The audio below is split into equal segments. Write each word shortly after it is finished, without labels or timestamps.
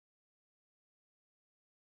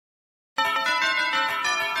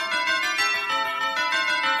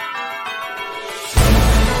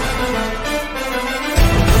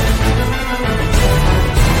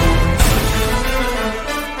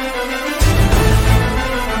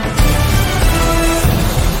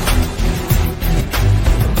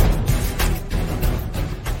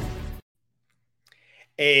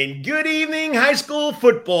And good evening, high school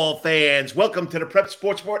football fans. Welcome to the Prep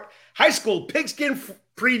Sports Report High School Pigskin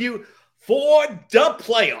preview for the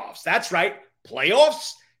playoffs. That's right,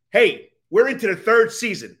 playoffs. Hey, we're into the third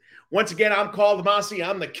season. Once again, I'm Karl DeMasi.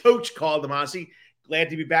 I'm the Coach Karl DeMasi. Glad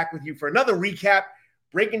to be back with you for another recap,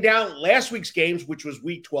 breaking down last week's games, which was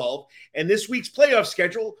week 12, and this week's playoff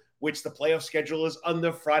schedule, which the playoff schedule is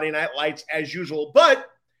under Friday Night Lights as usual. But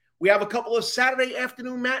we have a couple of Saturday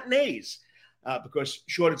afternoon matinees. Because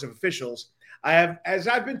shortage of officials. As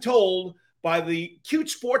I've been told by the cute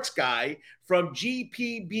sports guy from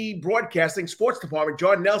GPB Broadcasting Sports Department,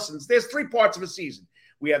 Jaudon Nelson's, there's three parts of a season.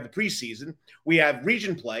 We have the preseason, we have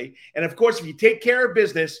region play, and of course, if you take care of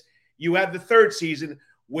business, you have the third season,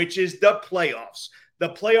 which is the playoffs. The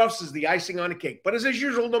playoffs is the icing on the cake. But as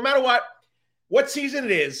usual, no matter what season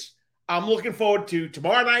it is, I'm looking forward to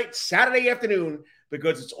tomorrow night, Saturday afternoon,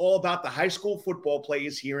 because it's all about the high school football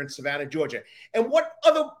players here in Savannah, Georgia. And what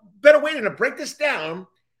other better way than to break this down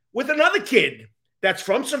with another kid that's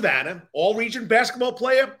from Savannah, all-region basketball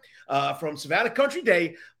player from Savannah Country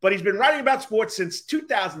Day, but he's been writing about sports since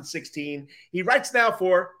 2016. He writes now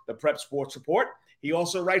for the Prep Sports Report. He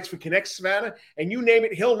also writes for Connect Savannah, and you name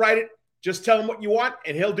it, he'll write it. Just tell him what you want,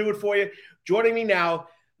 and he'll do it for you. Joining me now,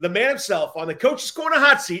 the man himself on the Coach's Corner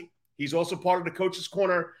hot seat. He's also part of the Coach's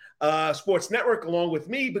Corner Sports Network along with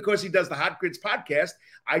me because he does the Hot Grids podcast.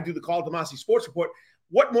 I do the Karl DeMasi Sports Report.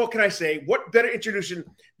 What more can I say? What better introduction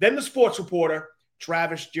than the sports reporter,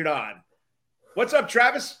 Travis Jaudon? What's up,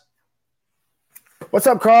 Travis? What's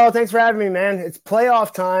up, Karl? Thanks for having me, man. It's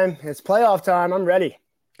playoff time. I'm ready.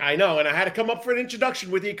 I know, and I had to come up for an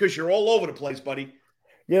introduction with you because you're all over the place, buddy.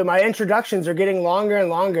 Dude, my introductions are getting longer and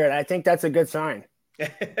longer, and I think that's a good sign.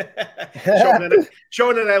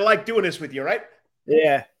 showing that I like doing this with you, right?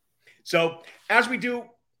 Yeah. So as we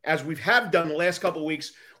have done the last couple of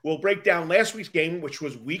weeks, we'll break down last week's game, which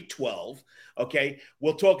was week 12. Okay.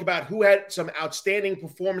 We'll talk about who had some outstanding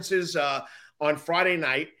performances on Friday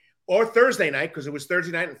night or Thursday night, because it was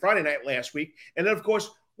Thursday night and Friday night last week. And then, of course,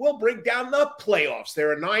 we'll break down the playoffs.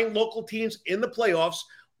 There are 9 local teams in the playoffs,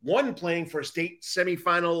 one playing for a state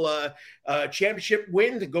semifinal championship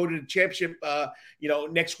win to go to the championship,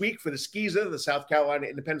 next week for the SCISA, the South Carolina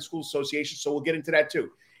Independent School Association. So we'll get into that too.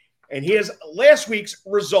 And here's last week's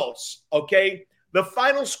results, okay? The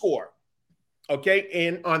final score, okay?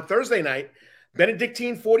 And on Thursday night,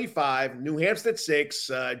 Benedictine 45, New Hampstead 6,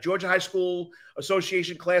 Georgia High School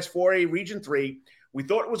Association Class 4A Region 3. We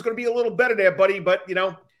thought it was going to be a little better there, buddy, but,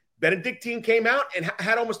 Benedictine came out and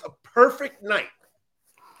had almost a perfect night.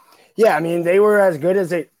 Yeah, I mean, they were as good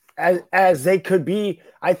as they could be,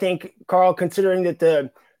 I think, Karl, considering that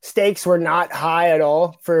the stakes were not high at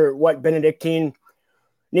all for what Benedictine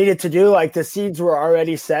needed to do. Like, the seeds were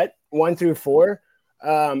already set 1 through 4,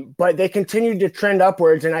 but they continued to trend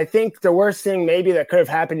upwards. And I think the worst thing maybe that could have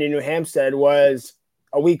happened in New Hampstead was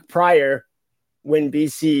a week prior when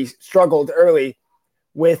BC struggled early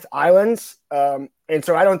with Islands. And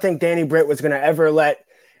so I don't think Danny Britt was going to ever let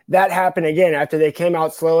that happen again. After they came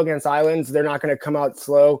out slow against Islands, they're not going to come out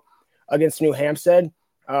slow against New Hampstead.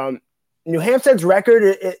 New Hampstead's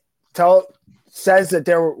record says that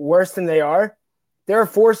they're worse than they are. They're a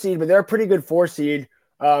 4 seed, but they're a pretty good 4 seed.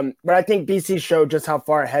 But I think BC showed just how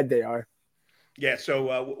far ahead they are. Yeah,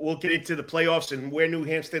 so we'll get into the playoffs and where New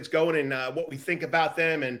Hampstead's going and what we think about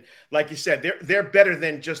them. And like you said, they're better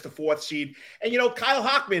than just a 4th seed. And, Kyle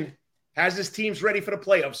Hockman has his teams ready for the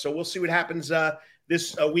playoffs. So we'll see what happens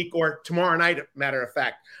this week or tomorrow night, matter of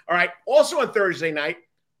fact. All right, also on Thursday night,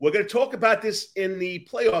 we're going to talk about this in the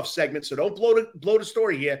playoff segment, so don't blow the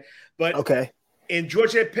story here. But okay. In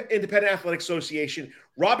Georgia Independent Athletic Association,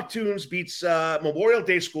 Robert Toombs beats Memorial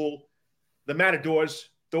Day School, the Matadors,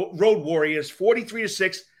 the Road Warriors,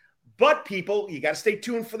 43-6. But, people, you got to stay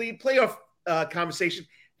tuned for the playoff conversation.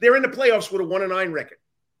 They're in the playoffs with a 1-9 record.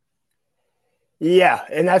 Yeah,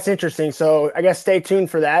 and that's interesting. So I guess stay tuned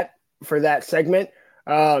for that segment.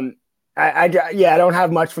 I don't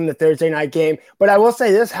have much from the Thursday night game, but I will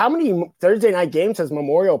say this: how many Thursday night games has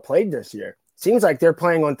Memorial played this year? Seems like they're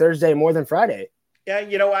playing on Thursday more than Friday. Yeah,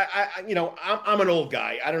 I'm an old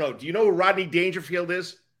guy. I don't know. Do you know who Rodney Dangerfield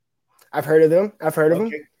is? I've heard of him.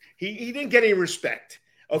 him. He didn't get any respect.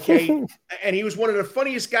 Okay. And he was one of the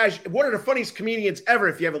funniest guys, one of the funniest comedians ever,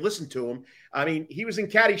 if you ever listened to him. I mean, he was in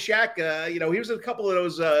Caddyshack. He was in a couple of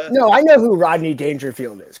those. No, I know who Rodney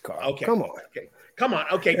Dangerfield is, Karl. Okay. Come on.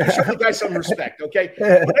 Okay. Show the guy some respect. Okay.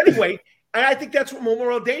 But anyway, I think that's what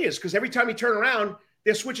Memorial Day is, because every time you turn around,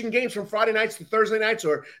 they're switching games from Friday nights to Thursday nights,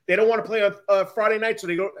 or they don't want to play on Friday nights. So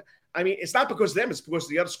they go. I mean, it's not because of them. It's because of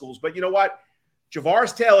the other schools. But you know what?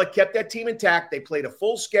 Javaris Taylor kept that team intact. They played a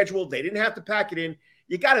full schedule. They didn't have to pack it in.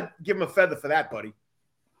 You got to give him a feather for that, buddy.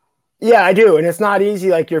 Yeah, I do. And it's not easy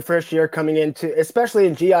like your first year coming into, especially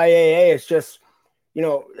in GIAA. It's just,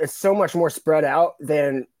 it's so much more spread out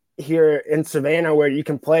than here in Savannah where you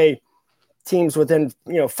can play teams within,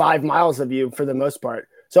 5 miles of you for the most part.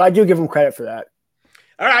 So I do give him credit for that.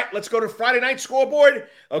 All right, let's go to Friday night scoreboard.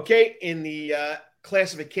 Okay, in the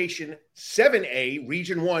classification 7A,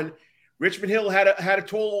 Region 1, Richmond Hill had a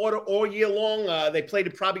tall order all year long. They played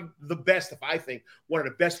it probably the best, if I think, one of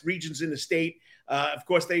the best regions in the state. Of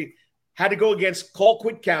course, they had to go against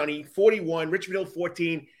Colquitt County, 41, Richmond Hill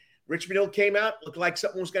 14. Richmond Hill came out, looked like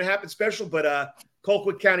something was going to happen special, but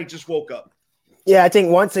Colquitt County just woke up. Yeah, I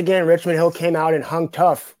think once again, Richmond Hill came out and hung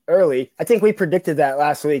tough early. I think we predicted that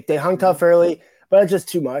last week. They hung tough early, but it's just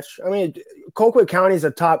too much. I mean, Colquitt County is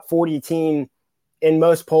a top 40 team in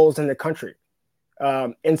most polls in the country.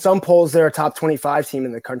 In some polls, they're a top 25 team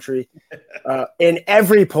in the country. In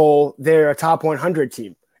every poll, they're a top 100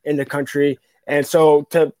 team in the country. And so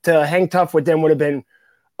to hang tough with them would have been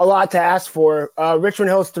a lot to ask for. Richmond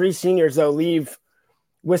Hill's 3 seniors, though, leave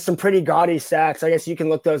with some pretty gaudy stats. I guess you can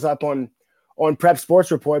look those up on Prep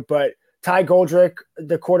Sports Report. But Ty Goldrick,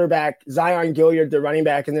 the quarterback, Zion Gilliard, the running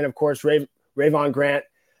back, and then, of course, Rayvon Grant,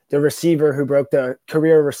 the receiver who broke the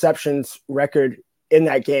career receptions record in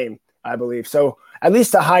that game, I believe. So at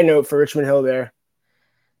least a high note for Richmond Hill there.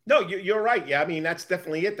 No, you're right. Yeah, I mean, that's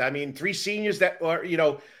definitely it. I mean, 3 seniors that are,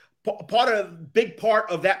 big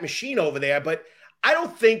part of that machine over there. But I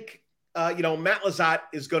don't think, Matt Lazat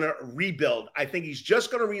is going to rebuild. I think he's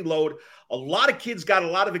just going to reload. A lot of kids got a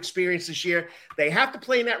lot of experience this year. They have to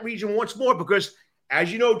play in that region once more because,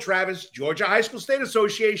 as you know, Travis, Georgia High School State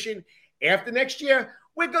Association, after next year,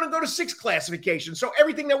 we're going to go to 6 classification. So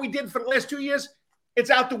everything that we did for the last 2 years, it's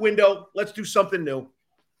out the window. Let's do something new.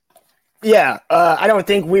 Yeah, I don't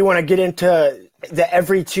think we want to get into the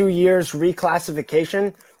every 2 years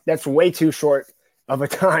reclassification. That's way too short of a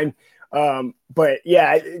time. But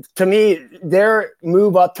yeah, to me, their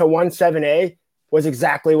move up to 1-7A was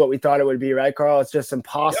exactly what we thought it would be, right, Carl? It's just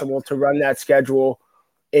impossible to run that schedule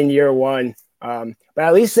in year one. But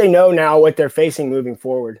at least they know now what they're facing moving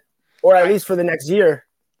forward, or at least for the next year.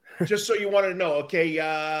 Just so you wanted to know, okay,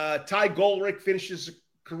 Ty Goldrick finishes his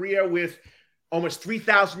career with almost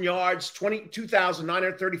 3,000 yards,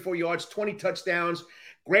 22,934 yards, 20 touchdowns.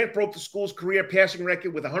 Grant broke the school's career passing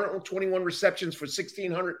record with 121 receptions for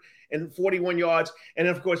 1,641 yards. And,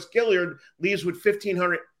 of course, Gilliard leaves with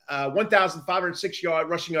 1,506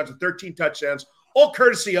 rushing yards and 13 touchdowns, all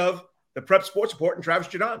courtesy of the Prep Sports Report and Travis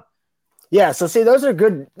Jaudon. Yeah, so see, those are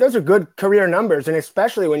good career numbers, and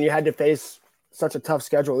especially when you had to face such a tough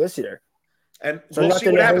schedule this year. And so we'll see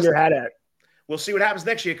what happens. We'll see what happens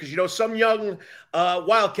next year because, some young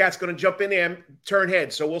Wildcat's going to jump in there and turn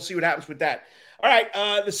heads. So we'll see what happens with that. All right,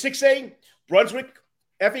 the 6A, Brunswick,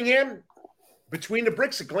 Effingham, between the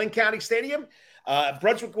bricks at Glenn County Stadium.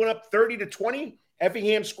 Brunswick went up 30-20.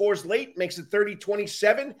 Effingham scores late, makes it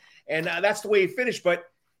 30-27, and that's the way it finished. But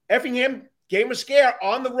Effingham gave him a scare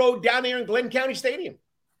on the road down there in Glenn County Stadium.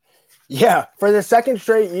 Yeah, for the second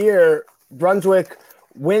straight year, Brunswick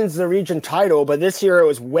wins the region title, but this year it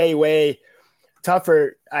was way, way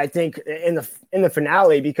tougher, I think, in the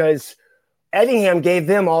finale because Effingham gave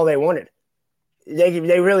them all they wanted. They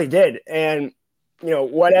really did. And,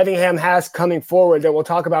 what Effingham has coming forward that we'll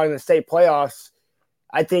talk about in the state playoffs,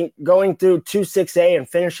 I think going through 2-6A and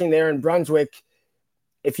finishing there in Brunswick,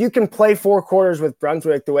 if you can play 4 quarters with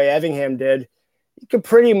Brunswick the way Effingham did, you can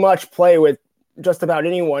pretty much play with just about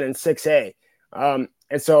anyone in 6A. And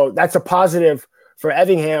so that's a positive for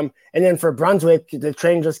Effingham. And then for Brunswick, the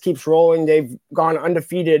train just keeps rolling. They've gone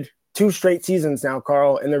undefeated 2 straight seasons now,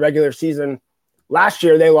 Carl, in the regular season. Last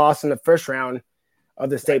year, they lost in the first round of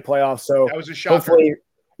the state playoffs. So that was a shocker.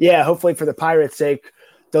 Hopefully for the Pirates' sake,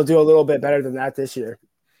 they'll do a little bit better than that this year.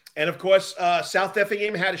 And, of course, South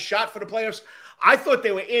Effingham had a shot for the playoffs. I thought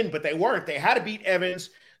they were in, but they weren't. They had to beat Evans.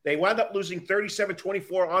 They wound up losing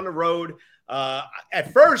 37-24 on the road.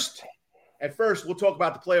 At first, we'll talk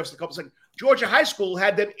about the playoffs in a couple seconds. Georgia High School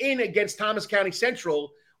had them in against Thomas County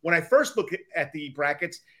Central when I first looked at the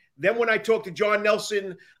brackets. Then when I talked to John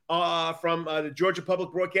Nelson from the Georgia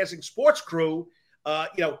Public Broadcasting Sports Crew,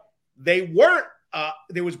 they weren't.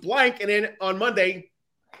 There was blank, and then on Monday,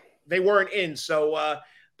 they weren't in. So,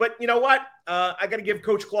 but you know what? I got to give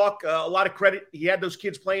Coach Clark a lot of credit. He had those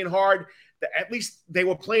kids playing hard. At least they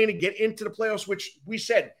were playing to get into the playoffs, which we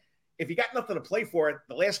said, if you got nothing to play for at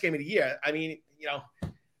the last game of the year, I mean,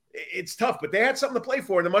 it's tough. But they had something to play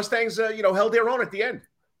for, and the Mustangs, held their own at the end.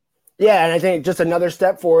 Yeah, and I think just another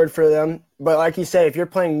step forward for them. But like you say, if you're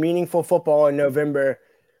playing meaningful football in November,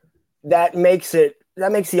 that makes the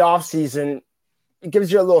offseason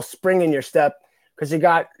gives you a little spring in your step because you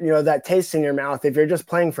got, that taste in your mouth. If you're just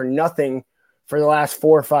playing for nothing for the last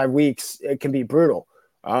 4 or 5 weeks, it can be brutal.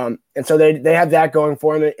 And so they have that going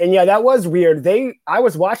for them. And yeah, that was weird. I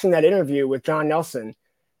was watching that interview with John Nelson,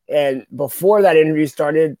 and before that interview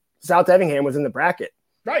started, South Effingham was in the bracket.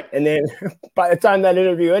 Right. And then by the time that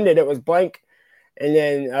interview ended, it was blank. And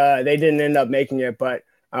then they didn't end up making it. But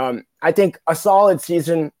I think a solid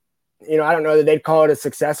season, I don't know that they'd call it a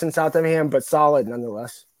success in South Effingham, but solid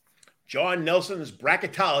nonetheless. John Nelson's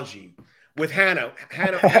bracketology with Hannah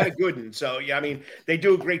Gooden. So, yeah, I mean, they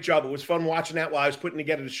do a great job. It was fun watching that while I was putting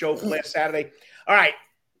together the show for last Saturday. All right.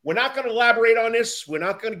 We're not going to elaborate on this. We're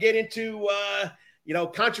not going to get into,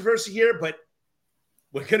 controversy here, but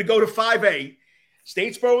we're going to go to 5A.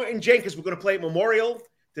 Statesboro and Jenkins, we're going to play at Memorial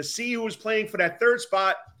to see who is playing for that third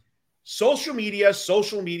spot. Social media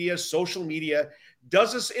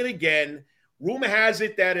does us in again. Rumor has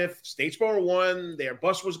it that if Statesboro won, their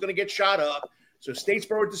bus was going to get shot up. So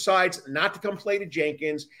Statesboro decides not to come play to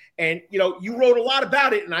Jenkins. And, you wrote a lot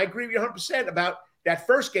about it, and I agree with you 100% about that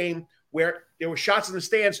first game where there were shots in the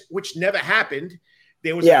stands, which never happened.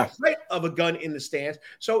 There was a threat of a gun in the stands.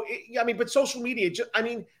 So, but social media,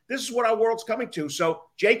 this is what our world's coming to. So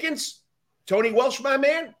Jenkins, Tony Welsh, my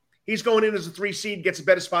man, he's going in as a 3 seed, gets a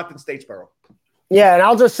better spot than Statesboro. Yeah, and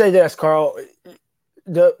I'll just say this, Carl.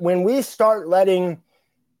 When we start letting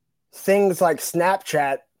things like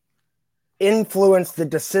Snapchat influence the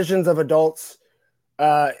decisions of adults,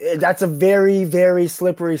 that's a very, very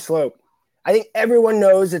slippery slope. I think everyone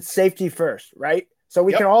knows it's safety first, right? So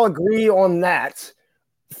we can all agree on that.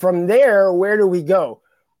 From there, where do we go?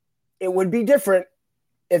 It would be different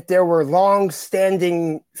if there were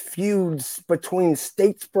long-standing feuds between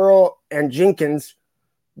Statesboro and Jenkins,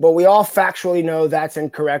 but we all factually know that's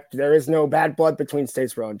incorrect. There is no bad blood between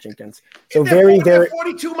Statesboro and Jenkins. So they're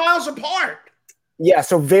 42 miles apart. Yeah,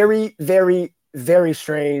 so very, very, very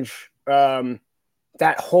strange.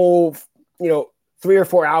 That whole, 3 or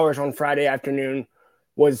 4 hours on Friday afternoon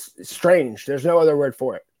was strange. There's no other word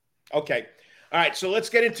for it. Okay. All right, so let's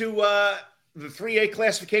get into the 3A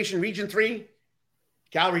classification, Region 3.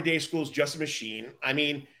 Calvary Day School is just a machine. I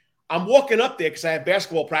mean, I'm walking up there because I have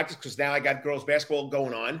basketball practice because now I got girls basketball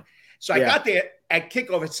going on. So I got there at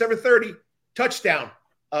kickoff at 7:30, touchdown.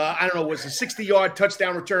 I don't know, it was a 60-yard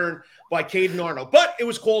touchdown return by Caden Arnold. But it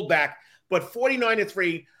was called back. But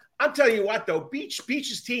 49-3. I'm telling you what, though,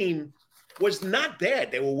 Beach's team was not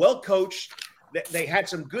bad. They were well coached. They had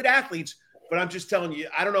some good athletes. But I'm just telling you,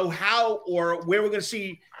 I don't know how or where we're going to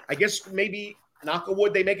see. I guess maybe, knock on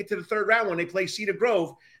wood, they make it to the third round when they play Cedar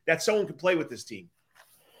Grove, that someone can play with this team.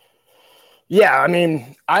 Yeah, I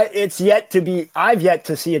mean, I've yet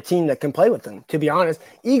to see a team that can play with them, to be honest.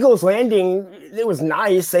 Eagles Landing, it was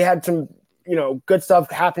nice. They had some, good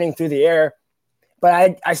stuff happening through the air.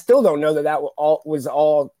 But I still don't know that was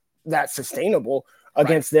all that sustainable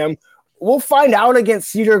against them. We'll find out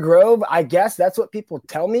against Cedar Grove. I guess that's what people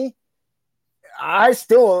tell me.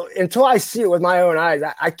 Until I see it with my own eyes,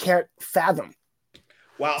 I can't fathom.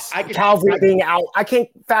 Well, I can't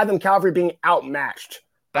fathom Calvary being outmatched.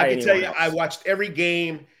 I can tell you, I watched every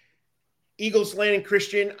game. Eagles Landing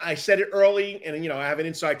Christian, I said it early, and I have an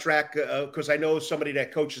inside track because I know somebody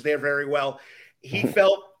that coaches there very well. He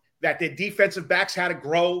felt that their defensive backs had to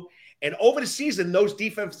grow, and over the season, those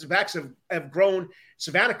defensive backs have grown.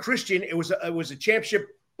 Savannah Christian, it was a championship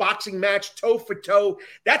boxing match, toe for toe.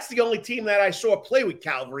 That's the only team that I saw play with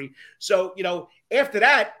Calvary. So, after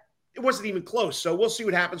that, it wasn't even close. So we'll see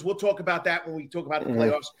what happens. We'll talk about that when we talk about the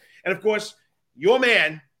playoffs. And of course, your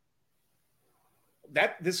man,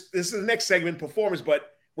 this is the next segment, performance.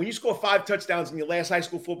 But when you score 5 touchdowns in your last high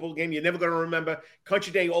school football game, you're never going to remember.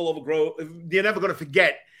 Country Day all over Grove. You're never going to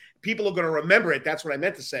forget. People are going to remember it. That's what I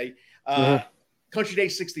meant to say. Country Day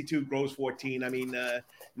 62, Groves 14. I mean,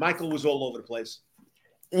 Michael was all over the place.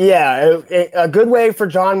 Yeah, a good way for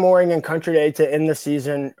John Mooring and Country Day to end the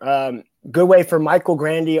season. Good way for Michael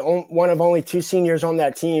Grandy, one of only 2 seniors on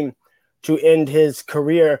that team, to end his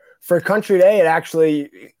career. For Country Day, it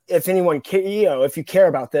actually, if you care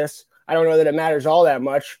about this, I don't know that it matters all that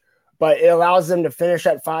much, but it allows them to finish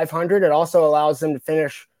at 500. It also allows them to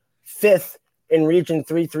finish 5th in Region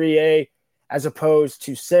 3A as opposed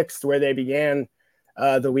to 6th where they began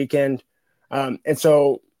the weekend. And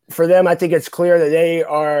so for them, I think it's clear that they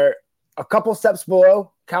are a couple steps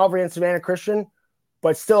below Calvary and Savannah Christian,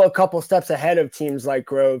 but still a couple steps ahead of teams like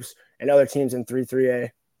Groves and other teams in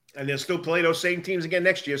 3A. And they'll still play those same teams again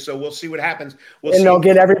next year, so we'll see what happens. They'll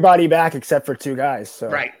get everybody back except for 2 guys. So.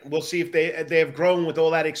 Right. We'll see if they have grown with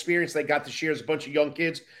all that experience they got this year as a bunch of young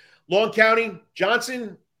kids. Long County,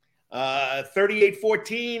 Johnson,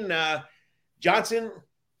 38-14. Johnson,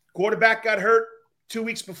 quarterback, got hurt 2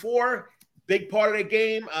 weeks before. Big part of the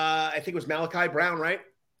game. I think it was Malachi Brown, right?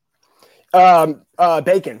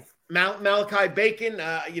 Bacon. Malachi Bacon.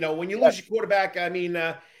 When you lose your quarterback,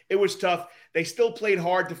 it was tough. They still played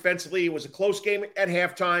hard defensively. It was a close game at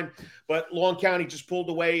halftime, but Long County just pulled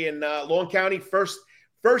away. And Long County, first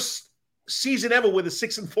season ever with a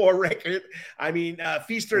 6-4 record.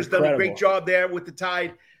 Feaster has done a great job there with the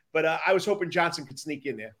Tide, but I was hoping Johnson could sneak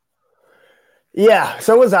in there. Yeah,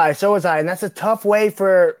 so was I. And that's a tough way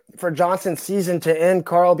for Johnson's season to end,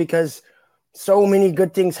 Karl, because so many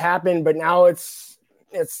good things happen, but now it's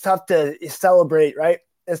tough to celebrate, right?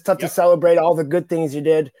 It's tough to celebrate all the good things you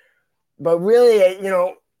did. But really,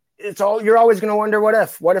 you're always going to wonder what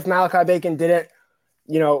if Malachi Bacon didn't,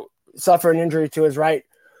 suffer an injury to his right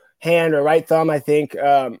hand or right thumb, I think.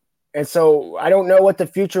 And so I don't know what the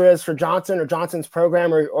future is for Johnson or Johnson's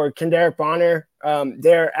program or Kendarick Bonner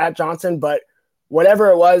there at Johnson, but whatever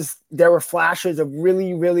it was, there were flashes of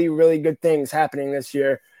really, really, really good things happening this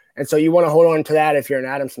year. And so you want to hold on to that if you're an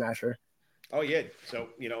Atom Smasher. Oh yeah. So,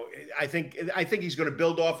 I think he's going to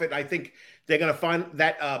build off it. I think they're going to find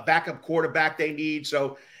that backup quarterback they need.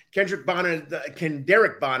 So Kendarick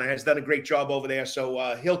Bonner has done a great job over there.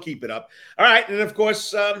 So he'll keep it up. All right. And of course,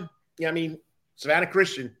 Savannah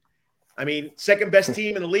Christian, second best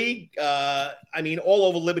team in the league. All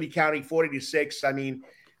over Liberty County, 40-6.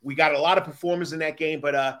 We got a lot of performers in that game,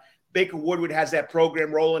 but Baker Woodward has that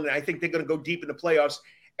program rolling, and I think they're going to go deep in the playoffs.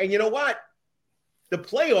 And you know what? The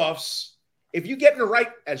playoffs, if you get in the right,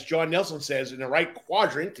 as John Nelson says, in the right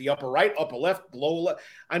quadrant, the upper right, upper left, below left,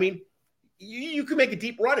 you can make a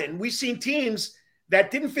deep run. And we've seen teams that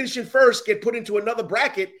didn't finish in first get put into another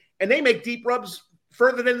bracket, and they make deep runs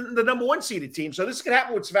further than the number one seeded team. So this could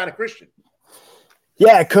happen with Savannah Christian.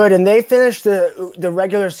 Yeah, it could. And they finished the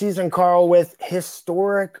regular season, Karl, with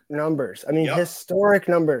historic numbers. Historic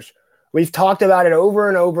numbers. We've talked about it over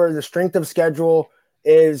and over. The strength of schedule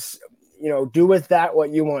is, do with that what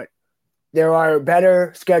you want. There are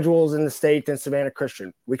better schedules in the state than Savannah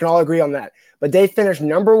Christian. We can all agree on that. But they finished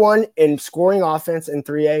number one in scoring offense in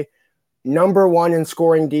 3A, number one in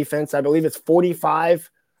scoring defense. I believe it's 45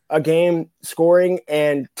 a game scoring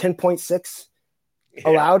and 10.6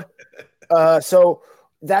 allowed. So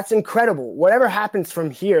that's incredible. Whatever happens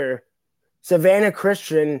from here, Savannah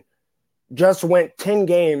Christian just went 10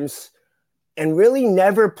 games and really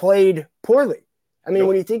never played poorly. Nope.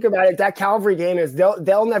 When you think about it, that Calvary game is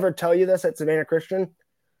they'll never tell you this at Savannah Christian,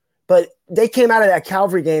 but they came out of that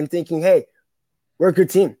Calvary game thinking, hey, we're a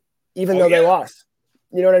good team, even though they lost.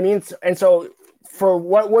 You know what I mean? And so for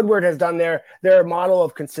what Woodward has done there, they're a model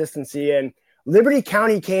of consistency. And Liberty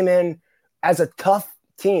County came in as a tough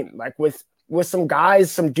team, like with some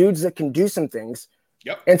guys, some dudes that can do some things.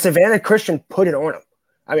 Yep. And Savannah Christian put it on them.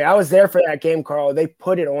 I was there for that game, Karl. They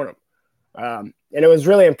put it on them. And it was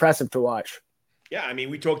really impressive to watch. Yeah,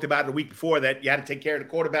 we talked about it a week before that you had to take care of the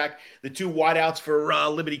quarterback, the two wideouts for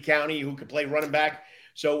Liberty County who could play running back.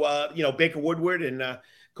 So, Baker Woodward and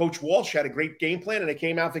Coach Walsh had a great game plan, and they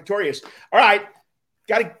came out victorious. All right,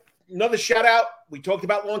 got another shout-out. We talked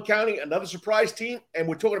about Long County, another surprise team, and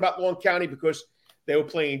we're talking about Long County because they were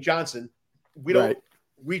playing Johnson. We don't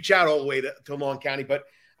reach out all the way to Long County, but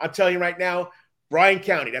I'm telling you right now, Bryan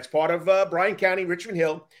County, that's part of Bryan County, Richmond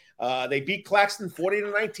Hill. They beat Claxton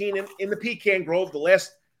 40-19 in the Pecan Grove, the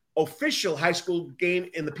last official high school game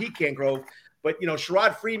in the Pecan Grove. But,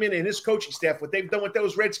 Sherrod Freeman and his coaching staff, what they've done with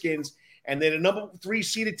those Redskins, and they're the number 3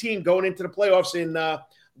 seeded team going into the playoffs in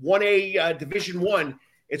 1A Division I.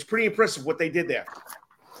 It's pretty impressive what they did there.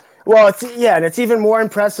 Well, and it's even more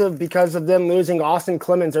impressive because of them losing Austin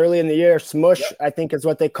Clemens early in the year. Smush, I think is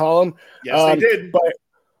what they call him. Yes, they did.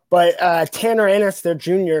 But Tanner Ennis, their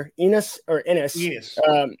junior, Enos,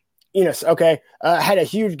 okay, had a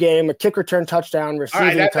huge game, a kick return touchdown,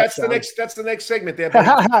 receiving touchdown. That's the next segment there, buddy.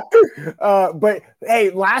 But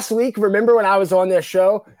hey, last week, remember when I was on this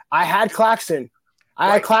show, I had Claxton.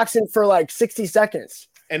 I had Claxton for like 60 seconds.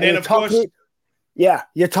 And then, of course,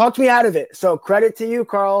 you talked me out of it. So credit to you,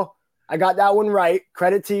 Karl. I got that one right.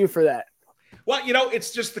 Credit to you for that. Well,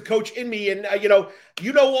 it's just the coach in me. And, all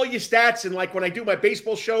your stats. And like when I do my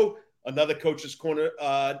baseball show, another Coach's Corner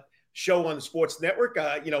show on the sports network,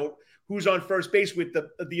 who's on first base with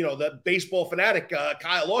the baseball fanatic,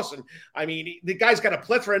 Kyle Lawson. The guy's got a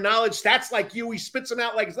plethora of knowledge, stats like you. He spits them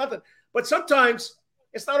out like it's nothing. But sometimes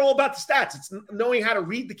it's not all about the stats. It's knowing how to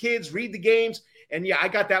read the kids, read the games. And, I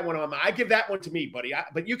got that one on. I give that one to me, buddy.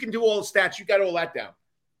 But you can do all the stats. You got all that down.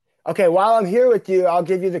 Okay, while I'm here with you, I'll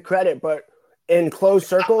give you the credit. But in closed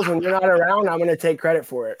circles, when you're not around, I'm going to take credit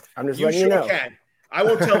for it. I'm just letting you know. You sure can. I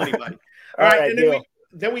won't tell anybody. All right.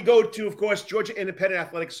 then we go to, of course, Georgia Independent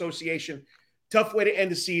Athletic Association. Tough way to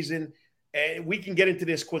end the season. And we can get into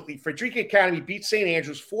this quickly. Frederica Academy beat St.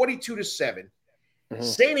 Andrews 42-7. Mm-hmm.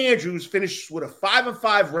 St. Andrews finished with a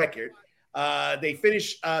 5-5 record. They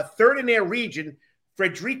finished third in their region.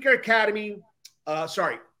 Frederica Academy,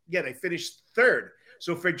 they finished third.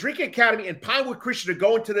 So Frederica Academy and Pinewood Christian are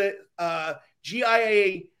going to the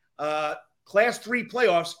GIA Class 3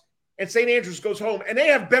 playoffs, and St. Andrews goes home. And they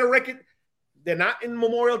have better record. They're not in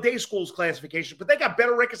Memorial Day School's classification, but they got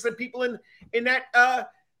better records than people in that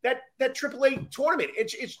AAA tournament.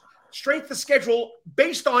 It's strength of schedule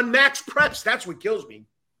based on max preps. That's what kills me.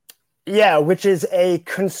 Yeah, which is a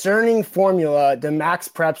concerning formula, the max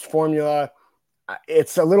preps formula.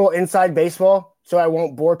 It's a little inside baseball, so I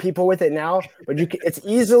won't bore people with it now, but it's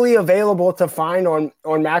easily available to find on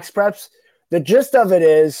max preps. The gist of it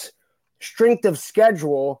is strength of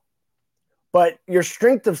schedule, but your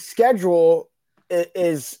strength of schedule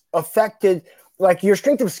is affected. Like, your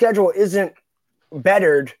strength of schedule isn't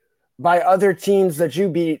bettered by other teams that you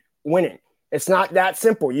beat winning. It's not that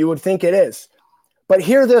simple. You would think it is. But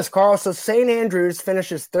hear this, Carl. So St. Andrews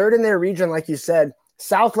finishes third in their region, like you said.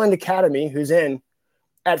 Southland Academy, who's in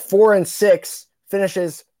at 4-6,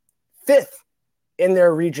 finishes fifth in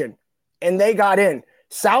their region, and they got in.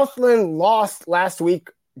 Southland lost last week,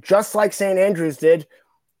 just like St. Andrews did.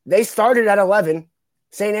 They started at 11.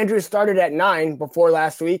 St. Andrews started at 9 before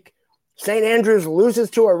last week. St. Andrews loses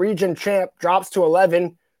to a region champ, drops to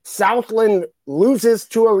 11. Southland loses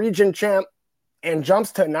to a region champ and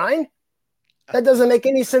jumps to 9? That doesn't make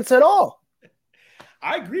any sense at all.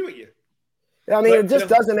 I agree with you. I mean, it just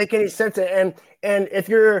doesn't make any sense. And if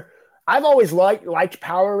you're – I've always liked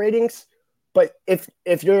power ratings, but if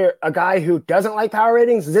you're a guy who doesn't like power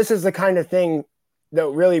ratings, this is the kind of thing that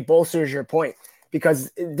really bolsters your point,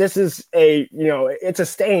 because this is it's a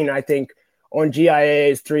stain, I think, on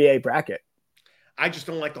GIA's 3A bracket. I just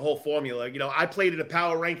don't like the whole formula. I played at a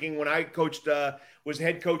power ranking when I coached, was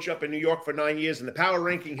head coach up in New York for 9 years, and the power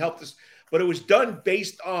ranking helped us. But it was done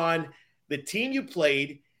based on the team you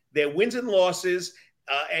played, their wins and losses,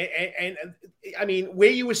 and I mean, where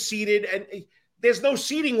you were seated. And there's no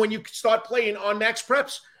seating when you start playing on max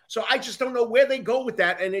preps. So I just don't know where they go with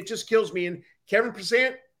that, and it just kills me. And Kevin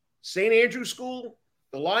Persant, St. Andrews School,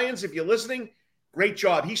 the Lions, if you're listening, great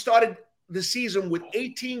job. He started the season with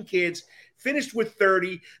 18 kids, finished with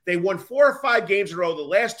 30. They won 4 or 5 games in a row. The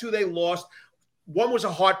last 2 they lost. One was a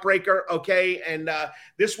heartbreaker, okay? And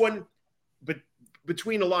this one, but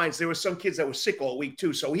between the lines, there were some kids that were sick all week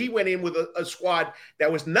too. So he went in with a squad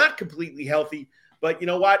that was not completely healthy. But you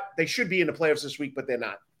know what? They should be in the playoffs this week, but they're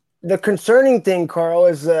not. The concerning thing, Carl,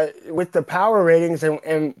 is with the power ratings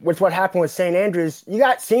and with what happened with St. Andrews, you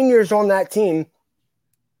got seniors on that team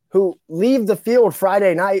who leave the field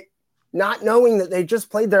Friday night not knowing that they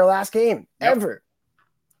just played their last game ever.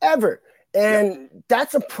 And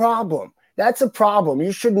that's a problem. That's a problem.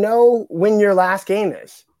 You should know when your last game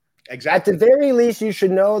is. Exactly. At the very least, you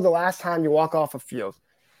should know the last time you walk off a field.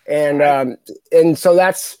 And so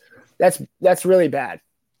that's really bad.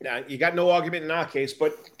 Now, you got no argument in our case,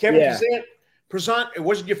 but Kevin Persant, it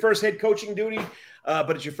wasn't your first head coaching duty,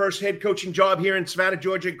 but it's your first head coaching job here in Savannah,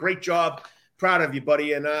 Georgia. Great job. Proud of you,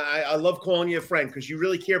 buddy. And I love calling you a friend because you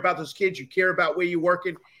really care about those kids. You care about where you're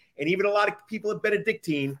working. And even a lot of people at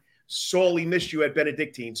Benedictine sorely missed you at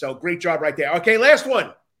Benedictine. So great job right there. Okay, last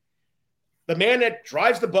one. The man that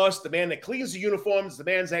drives the bus, the man that cleans the uniforms, the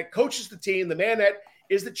man that coaches the team, the man that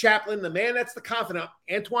is the chaplain, the man that's the confidant,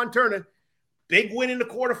 Antoine Turner. Big win in the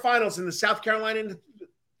quarterfinals in the South Carolina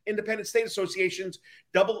Independent State Association's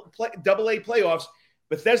double A playoffs.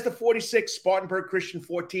 Bethesda 46, Spartanburg Christian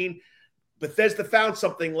 14. Bethesda found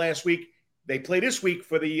something last week. They play this week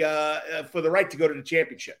for the right to go to the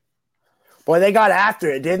championship. Boy, they got after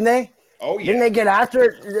it, didn't they? Oh yeah. Didn't they get after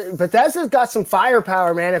it? Bethesda's got some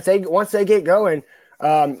firepower, man. Once they get going,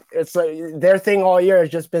 it's like their thing all year has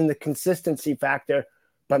just been the consistency factor.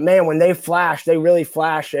 But man, when they flash, they really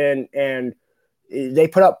flash, and they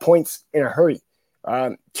put up points in a hurry.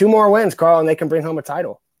 2 more wins, Carl, and they can bring home a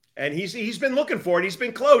title. And he's been looking for it. He's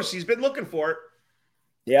been close. He's been looking for it.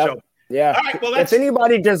 Yeah. So, yeah. All right. Well, if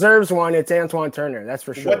anybody deserves one, it's Antoine Turner. That's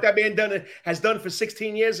for sure. What that man has done for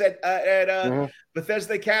 16 years at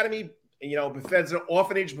Bethesda Academy, Bethesda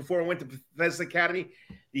Orphanage before it went to Bethesda Academy.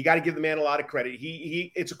 You got to give the man a lot of credit.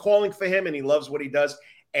 It's a calling for him, and he loves what he does.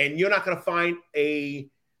 And you're not going to find a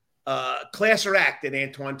classer act than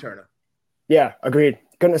Antoine Turner. Yeah, agreed.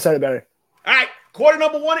 Couldn't have said it better. All right. Quarter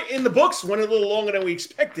number 1 in the books. Went a little longer than we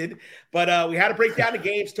expected, but we had to break down the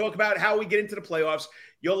games, talk about how we get into the playoffs.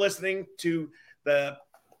 You're listening to the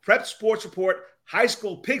Prep Sports Report High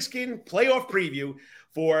School Pigskin Playoff Preview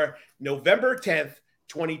for November 10th,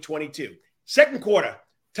 2022. Second quarter,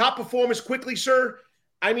 top performers quickly, sir.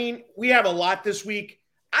 I mean, we have a lot this week.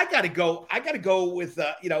 I got to go with,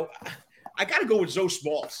 I got to go with Zoe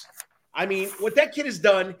Smalls. I mean, what that kid has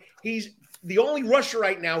done, he's the only rusher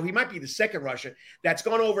right now. He might be the second rusher that's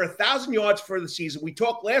gone over 1,000 yards for the season. We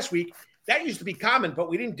talked last week. That used to be common, but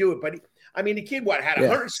we didn't do it. But, the kid, had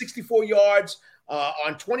 164 yards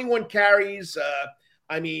on 21 carries.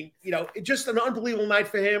 It's just an unbelievable night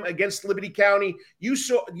for him against Liberty County. You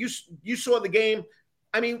saw the game.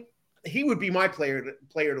 I mean, he would be my player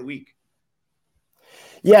of the week.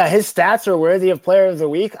 Yeah, his stats are worthy of player of the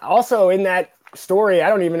week. Also in that story, I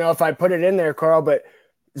don't even know if I put it in there, Karl, but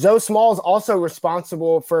Zoe Smalls also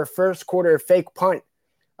responsible for a first quarter fake punt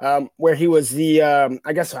where he was the,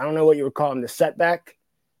 I guess, I don't know what you would call him, the setback,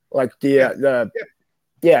 like the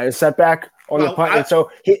setback on the punt. And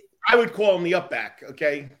so I would call him the upback.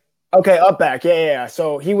 Okay, upback. Yeah.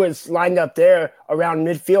 So he was lined up there around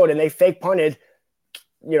midfield and they fake punted,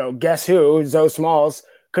 guess who? Zoe Smalls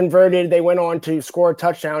converted. They went on to score a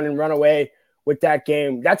touchdown and run away with that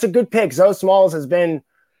game. That's a good pick. Zoe Smalls has been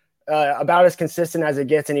about as consistent as it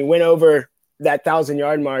gets, and he went over that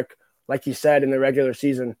 1,000-yard mark, like you said, in the regular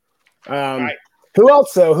season. Right. Who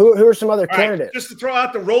else, though? Who are some other candidates? Right. Just to throw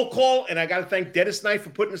out the roll call, and I got to thank Dennis Knight for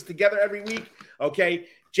putting this together every week. Okay,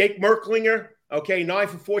 Jake Merklinger, 9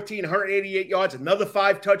 for 14, 188 yards, another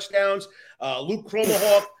 5 touchdowns. Luke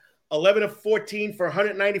Kromahawk, 11 of 14 for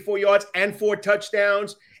 194 yards and 4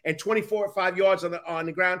 touchdowns, and 24 or 5 yards on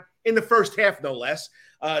the ground in the first half, no less.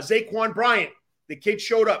 Zaquan Bryant, the kid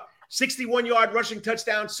showed up. 61-yard rushing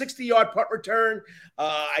touchdown, 60-yard punt return.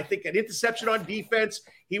 I think an interception on defense.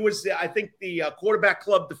 He was, the quarterback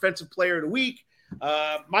club defensive player of the week.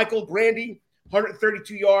 Michael Grandy,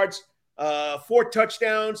 132 yards, 4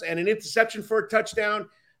 touchdowns, and an interception for a touchdown.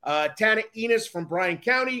 Tana Enos from Bryan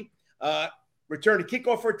County returned a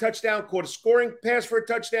kickoff for a touchdown, caught a scoring pass for a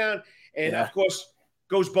touchdown, and, of course,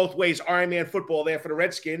 goes both ways, Ironman football there for the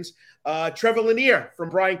Redskins. Trevor Lanier from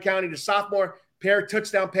Bryan County, the sophomore, pair of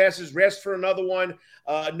touchdown passes, rest for another one.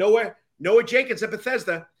 Noah Jenkins at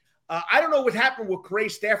Bethesda. I don't know what happened with Corey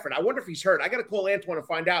Stafford. I wonder if he's hurt. I got to call Antoine to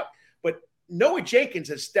find out. But Noah Jenkins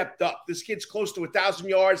has stepped up. This kid's close to 1,000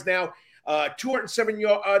 yards now, 207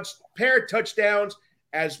 yards, pair of touchdowns.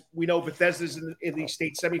 As we know, Bethesda's in the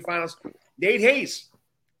state semifinals. Nate Hayes.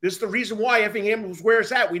 This is the reason why Effingham was where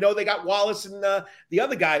it's at. We know they got Wallace and the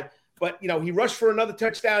other guy. But, he rushed for another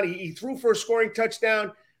touchdown. He threw for a scoring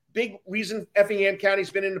touchdown. Big reason Effingham County's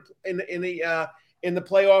been in the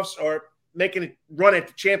playoffs or making a run at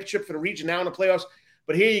the championship for the region now in the playoffs.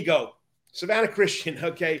 But here you go, Savannah Christian.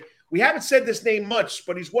 Okay, we haven't said this name much,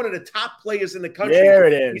 but he's one of the top players in the country. There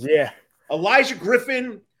it is. Yeah, Elijah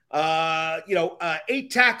Griffin.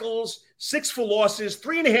 8 tackles, 6 for losses,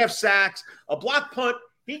 3.5 sacks, a block punt.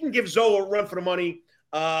 He can give Zoe a run for the money.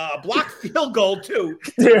 A block field goal too.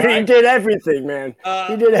 Dude, he did everything, man.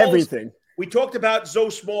 He did everything. We talked about Zoe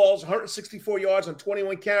Smalls, 164 yards on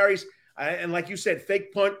 21 carries. And like you said,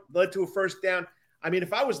 fake punt led to a first down. I mean,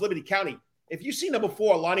 if I was Liberty County, if you see number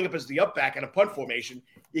 4 lining up as the upback in a punt formation,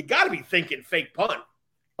 you got to be thinking fake punt.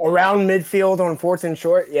 Around midfield on 4th and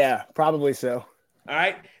short? Yeah, probably so. All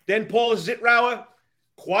right. Then Paul Zitrauer,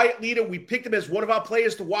 quiet leader. We picked him as one of our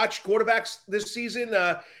players to watch quarterbacks this season.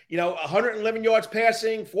 111 yards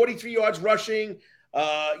passing, 43 yards rushing,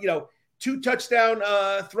 2 touchdown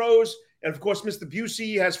throws. And, of course, Mr.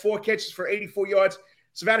 Busey has 4 catches for 84 yards.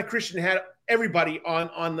 Savannah Christian had everybody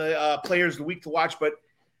on the players of the week to watch. But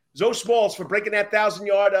Zoe Smalls for breaking that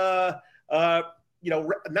 1,000-yard,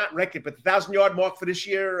 not record, but the 1,000-yard mark for this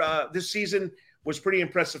year, this season was pretty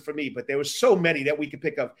impressive for me. But there was so many that we could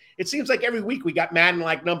pick up. It seems like every week we got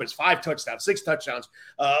Madden-like numbers, 5 touchdowns, 6 touchdowns,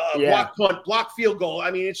 block punt, block field goal.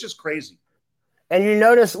 I mean, it's just crazy. And you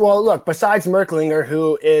notice, well, look, besides Merklinger,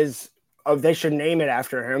 who is – they should name it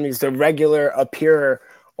after him. He's the regular appearer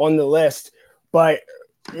on the list. But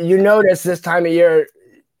you notice this time of year,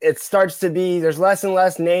 it starts to be there's less and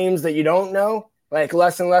less names that you don't know, like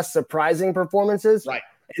less and less surprising performances. Right.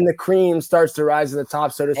 And the cream starts to rise to the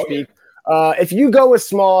top, so to speak. Yeah. If you go with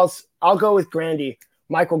Smalls, I'll go with Grandy,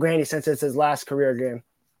 Michael Grandy, since it's his last career game.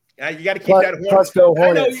 You got to keep that Hornet. Plus go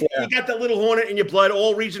Hornets. You got that little Hornet in your blood,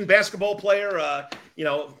 all-region basketball player.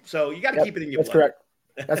 So you got to keep it in your blood. That's correct.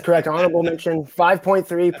 That's correct. Honorable mention,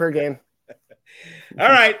 5.3 per game. All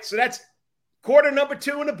right. So that's quarter number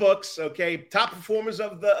 2 in the books. Okay. Top performers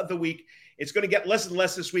of the week. It's going to get less and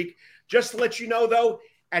less this week. Just to let you know, though,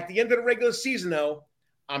 at the end of the regular season, though,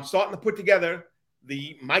 I'm starting to put together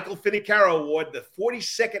the Michael Finicaro Award, the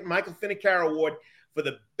 42nd Michael Finicaro Award for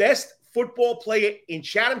the best football player in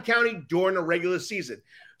Chatham County during the regular season.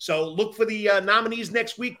 So look for the nominees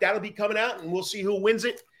next week. That'll be coming out, and we'll see who wins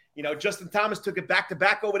it. Justin Thomas took it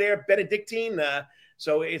back-to-back over there, Benedictine.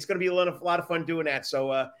 So it's going to be a lot of fun doing that.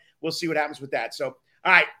 So we'll see what happens with that. So,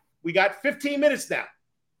 all right, we got 15 minutes now.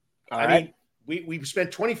 All right. We've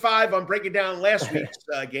spent 25 on breaking down last week's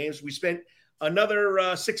games. We spent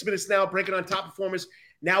another 6 minutes now breaking on top performers.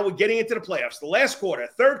 Now we're getting into the playoffs. The last quarter,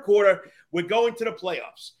 third quarter, we're going to the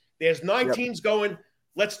playoffs. There's 9 teams going.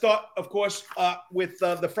 Let's start, of course, with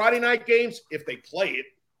the Friday night games, if they play it.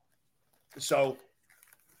 So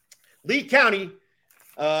Lee County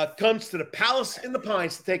comes to the Palace in the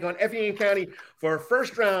Pines to take on Effingham County for a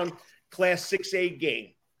first-round Class 6A game.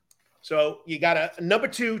 So you got a number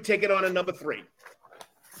 2 taking on a number 3.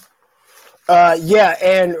 Yeah,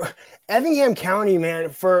 and Effingham County, man,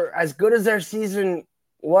 for as good as their season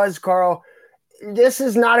was, Carl, this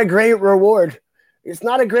is not a great reward. It's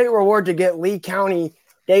not a great reward to get Lee County.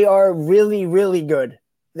 They are really, really good.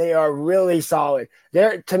 They are really solid.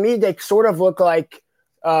 To me, they sort of look like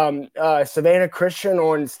Savannah Christian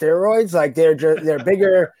on steroids. Like they're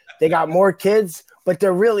bigger. They got more kids, but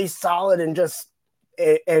they're really solid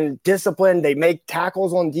and disciplined. They make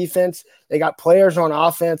tackles on defense. They got players on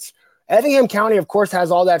offense. Effingham County, of course,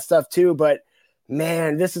 has all that stuff too, but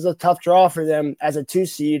man, this is a tough draw for them as a 2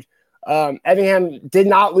 seed. Effingham did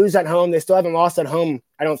not lose at home. They still haven't lost at home,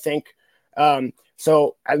 I don't think.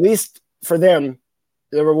 So at least for them,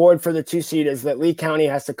 the reward for the 2 seed is that Lee County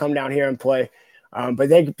has to come down here and play. But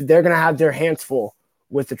they're going to have their hands full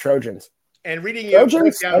with the Trojans. And reading your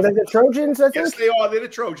Trojans? Are they the Trojans, I think? Yes, they are. They're the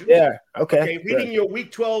Trojans. Yeah, okay. Reading your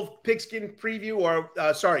Week 12 Pigskin preview,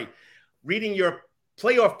 reading your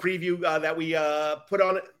playoff preview that we put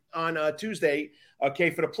on Tuesday, for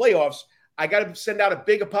the playoffs, I got to send out a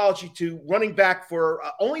big apology to running back for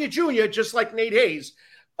only a junior, just like Nate Hayes,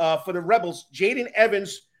 for the Rebels. Jaden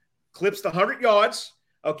Evans clips the 100 yards,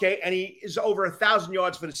 and he is over 1,000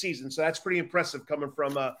 yards for the season. So that's pretty impressive coming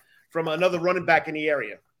from another running back in the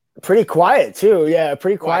area. Pretty quiet too, yeah.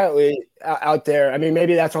 Pretty quietly out there. I mean,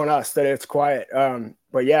 maybe that's on us that it's quiet.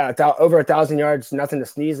 But yeah, over 1,000 yards, nothing to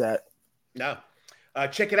sneeze at. No.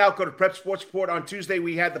 Check it out. Go to Prep Sports Report on Tuesday.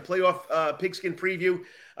 We had the playoff Pigskin preview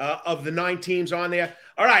of the 9 teams on there.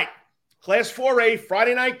 All right, Class 4A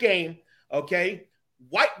Friday night game.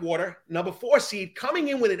 Whitewater, number 4 seed, coming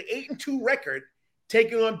in with an 8-2 record,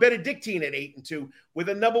 taking on Benedictine at 8-2 with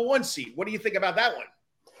a number 1 seed. What do you think about that one?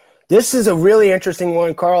 This is a really interesting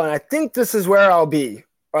one, Carl, and I think this is where I'll be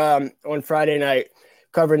on Friday night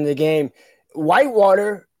covering the game.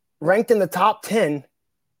 Whitewater ranked in the top 10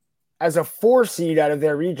 as a 4 seed out of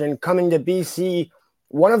their region, coming to BC,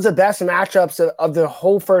 one of the best matchups of the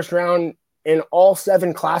whole first round in all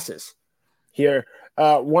 7 classes here.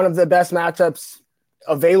 One of the best matchups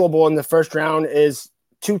available in the first round is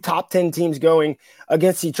 2 top 10 teams going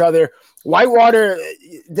against each other. Whitewater,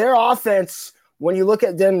 their offense, when you look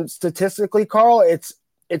at them statistically, Carl, it's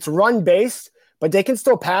run based, but they can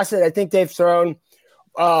still pass it. I think they've thrown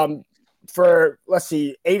for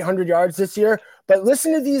 800 yards this year. But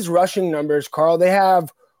listen to these rushing numbers, Carl. They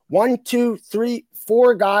have 1, 2, 3,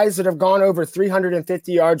 4 guys that have gone over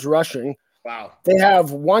 350 yards rushing. Wow. They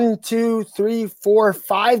have 1, 2, 3, 4,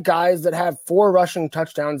 5 guys that have 4 rushing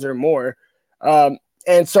touchdowns or more.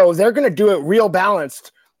 And so they're going to do it real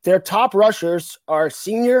balanced. Their top rushers are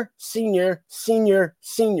senior.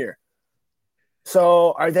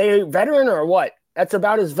 So are they veteran or what? That's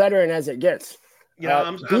about as veteran as it gets.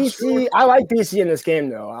 BC, I like BC in this game,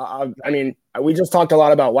 though. I mean, we just talked a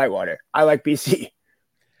lot about Whitewater. I like BC.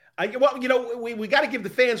 We got to give the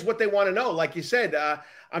fans what they want to know. Like you said,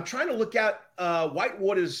 I'm trying to look at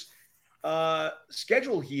Whitewater's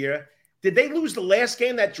schedule here. Did they lose the last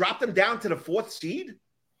game that dropped them down to the 4th seed?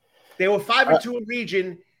 They were 5-2 in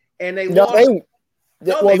region, and they lost.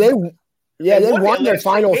 They won their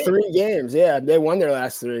final 3 games. Yeah, they won their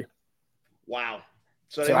last 3. Wow.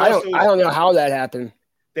 So I don't know how that happened.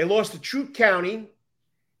 They lost to Troup County,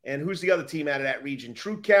 and who's the other team out of that region?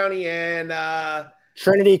 Troup County and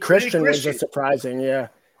Trinity Christian was just surprising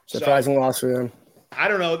loss for them. I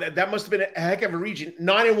don't know. That must have been a heck of a region.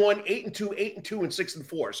 9-1, 8-2, 8-2, and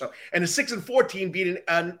 6-4. So, and the 6-4 team beat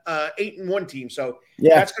an 8-1 team. So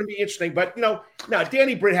yeah, that's going to be interesting. But now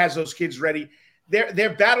Danny Britt has those kids ready.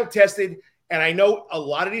 They're battle tested, and I know a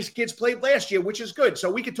lot of these kids played last year, which is good. So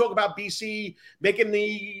we could talk about BC making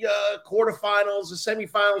the quarterfinals, the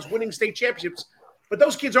semifinals, winning state championships, but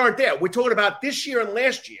those kids aren't there. We're talking about this year and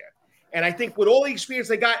last year, and I think with all the experience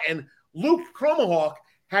they got, and Luke Cromahawk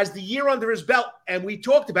has the year under his belt, and we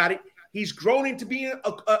talked about it. He's grown into being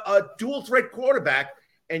a dual threat quarterback,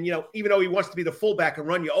 And, even though he wants to be the fullback and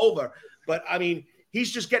run you over, but I mean,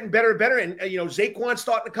 he's just getting better and better. And, Zaquan's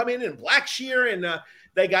starting to come in and Blackshear. And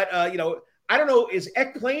they got, I don't know, is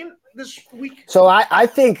Eck playing this week? So I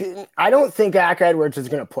don't think Ak Edwards is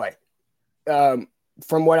going to play.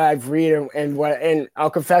 From what I've read and I'll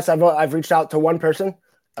confess, I've reached out to one person,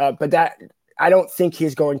 but that I don't think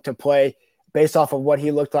he's going to play based off of what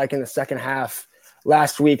he looked like in the second half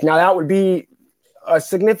last week. Now that would be a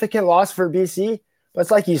significant loss for BC, but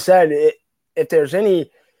it's like you said, if there's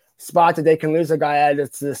any spot that they can lose a guy at,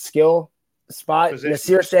 it's the skill spot.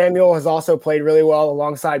 Nasir Samuel has also played really well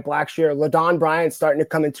alongside Blackshear. LaDon Bryant's starting to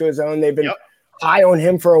come into his own. They've been high on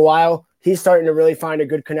him for a while. He's starting to really find a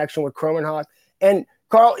good connection with Cromenhoff. And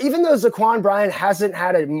Karl, even though Zaquan Bryant hasn't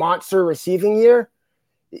had a monster receiving year,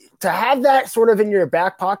 to have that sort of in your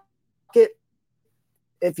back pocket,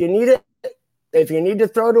 if you need it, if you need to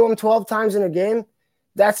throw to him 12 times in a game,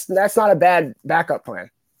 that's not a bad backup plan.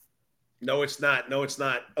 No, it's not. No, it's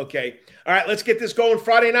not. Okay. All right, let's get this going.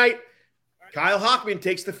 Friday night, Kyle Hockman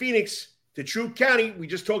takes the Phoenix to Troup County. We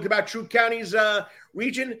just talked about Troup County's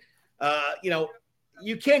region.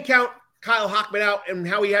 You can't count Kyle Hockman out and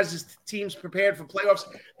how he has his teams prepared for playoffs.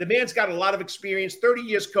 The man's got a lot of experience, 30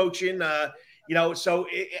 years coaching. So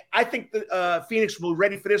I think the Phoenix will be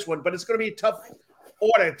ready for this one, but it's going to be a tough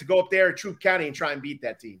order to go up there at Troup County and try and beat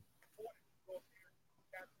that team.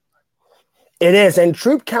 It is. And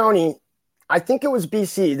Troup County, I think it was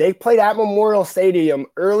BC. They played at Memorial Stadium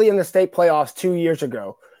early in the state playoffs 2 years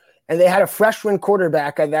ago. And they had a freshman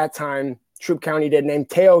quarterback at that time, Troup County did, named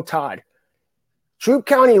Teo Todd. Troup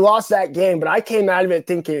County lost that game, but I came out of it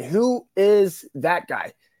thinking, who is that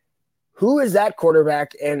guy? Who is that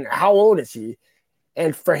quarterback and how old is he?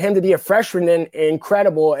 And for him to be a freshman, then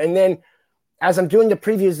incredible. And then as I'm doing the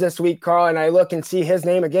previews this week, Karl, and I look and see his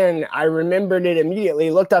name again, I remembered it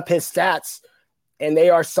immediately, looked up his stats, and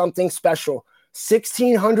they are something special.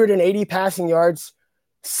 1,680 passing yards,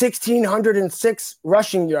 1,606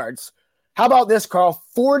 rushing yards. How about this, Karl?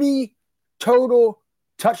 40 total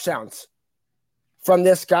touchdowns from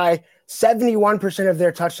this guy. 71% of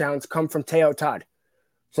their touchdowns come from Teo Todd.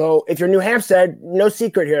 So if you're New Hampstead, no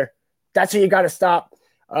secret here. That's who you got to stop.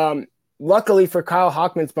 Luckily for Kyle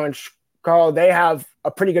Hockman's bunch, Karl, they have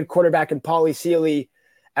a pretty good quarterback in Paulie Sealy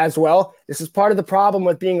as well. This is part of the problem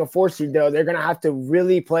with being a 4 seed, though. They're going to have to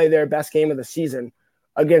really play their best game of the season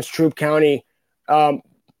against Troup County. Karl,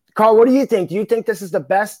 what do you think? Do you think this is the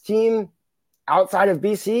best team outside of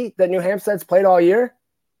BC that New Hampstead's played all year?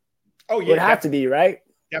 Oh, yeah. It would have to be, right?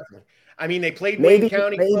 Definitely. I mean, they played Wayne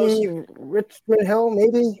County maybe close. Richmond Hill,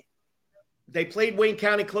 maybe. They played Wayne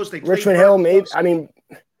County close. They played Richmond Hill, maybe. Close. I mean,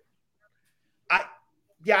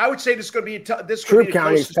 I would say this is going to be a tough. This Troup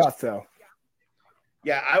County is tough, though.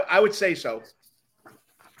 Yeah, I would say so.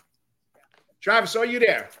 Travis, are you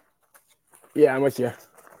there? Yeah, I'm with you.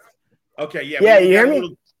 Okay, yeah. Yeah, you hear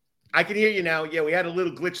me? I can hear you now. Yeah, we had a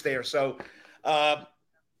little glitch there. So, I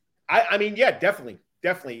mean, yeah, definitely.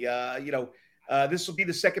 This will be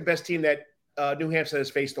the second best team that New Hampshire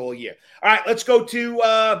has faced all year. All right, let's go to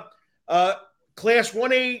Class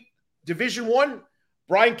 1A Division 1.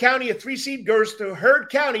 Bryan County, a 3 seed, goes to Heard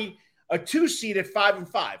County, a 2 seed at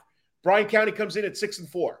 5-5. Bryan County comes in at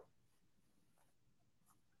 6-4.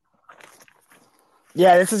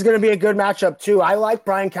 Yeah, this is going to be a good matchup, too. I like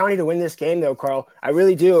Bryan County to win this game, though, Karl. I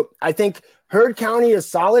really do. I think Heard County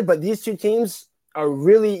is solid, but these two teams are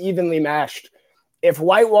really evenly matched. If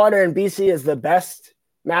Whitewater and BC is the best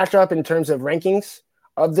matchup in terms of rankings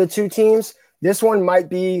of the two teams, this one might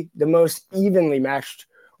be the most evenly matched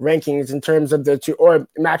rankings in terms of the two, or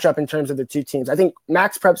matchup in terms of the two teams. I think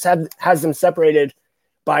Max Preps has them separated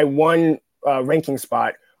by one ranking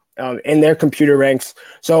spot in their computer ranks.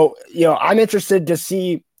 So, I'm interested to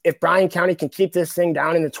see if Bryan County can keep this thing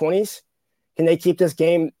down in the 20s. Can they keep this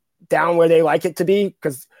game down where they like it to be?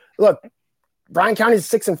 Because, look, Bryan County is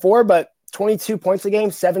 6-4, but 22 points a game,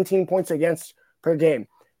 17 points against per game.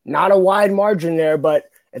 Not a wide margin there, but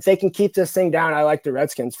if they can keep this thing down, I like the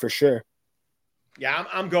Redskins for sure. Yeah,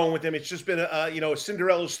 I'm going with them. It's just been a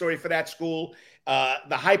Cinderella story for that school.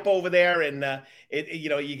 The hype over there, and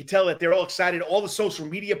you can tell that they're all excited. All the social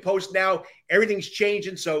media posts now, everything's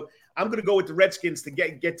changing. So I'm going to go with the Redskins to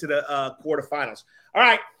get to the quarterfinals. All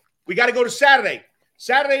right, we got to go to Saturday.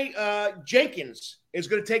 Saturday, Jenkins is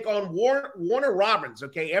going to take on Warner Robins.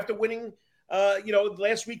 Okay, after winning,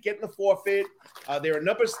 last week, getting the forfeit, they're a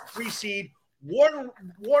number 3 seed.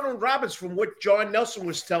 Warner Robins, from what John Nelson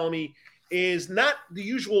was telling me, is not the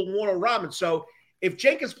usual Warner Robins. So if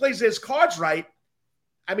Jenkins plays his cards right,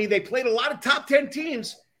 I mean, they played a lot of top 10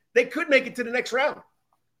 teams. They could make it to the next round.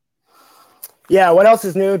 Yeah, what else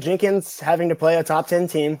is new? Jenkins having to play a top 10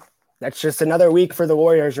 team. That's just another week for the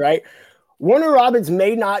Warriors, right? Warner Robins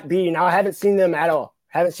may not be, now I haven't seen them at all.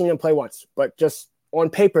 Haven't seen them play once, but just on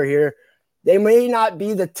paper here, they may not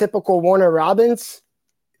be the typical Warner Robins,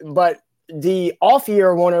 but the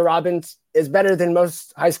off-year Warner Robins is better than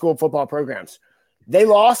most high school football programs. They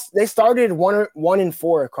started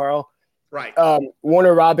 1-4, Carl. Right.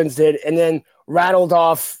 Warner Robins did, and then rattled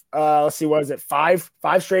off, let's see, what is it, five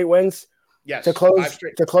straight wins? Yes, to close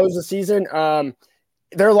the season.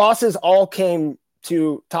 Their losses all came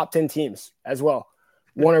to top 10 teams as well,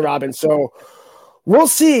 Warner Robins. So we'll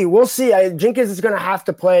see. Jenkins is going to have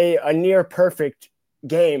to play a near perfect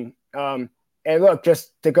game. And look,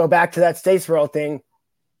 just to go back to that Statesboro thing,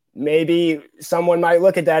 maybe someone might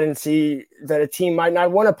look at that and see that a team might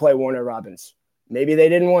not want to play Warner Robins. Maybe they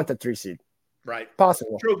didn't want the 3 seed. Right.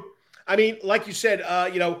 Possible. True. I mean, like you said,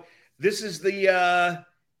 this is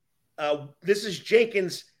this is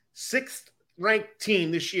Jenkins' 6th ranked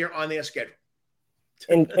team this year on their schedule.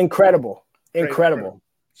 Incredible.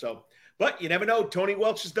 So, but you never know. Tony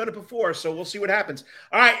Welch has done it before, so we'll see what happens.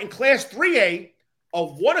 All right, in Class 3A, a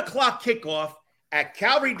 1:00 kickoff at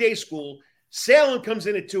Calvary Day School. Salem comes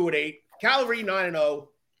in at 2-8. Calvary 9-0.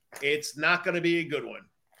 It's not going to be a good one.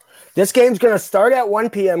 This game's going to start at 1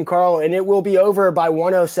 p.m., Carl, and it will be over by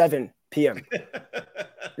 1:07 p.m.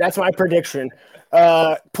 That's my prediction.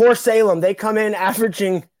 Poor Salem. They come in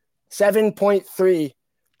averaging 7.3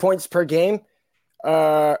 points per game.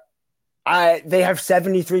 They have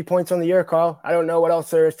 73 points on the year, Carl. I don't know what else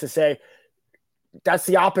there is to say. That's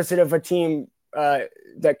the opposite of a team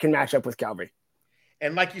that can match up with Calvary.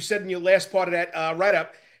 And like you said in your last part of that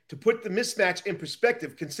write-up, to put the mismatch in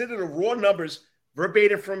perspective, consider the raw numbers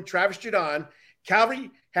verbatim from Travis Jaudon.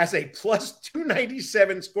 Calvary has a plus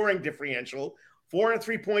 297 scoring differential,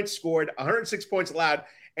 403 points scored, 106 points allowed,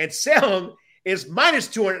 and Salem is minus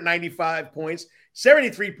 295 points,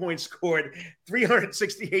 73 points scored,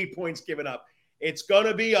 368 points given up. It's going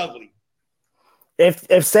to be ugly.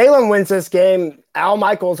 If Salem wins this game, Al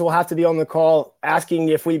Michaels will have to be on the call asking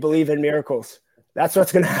if we believe in miracles. That's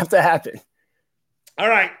what's going to have to happen. All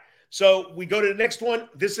right. So we go to the next one.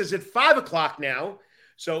 This is at 5 o'clock now.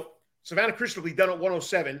 So Savannah Christian will be done at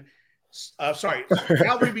 1:07.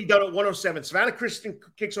 Calvary will be done at 1:07. Savannah Christian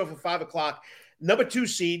kicks off at 5 o'clock. Number 2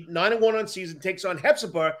 seed, 9-1 on season, takes on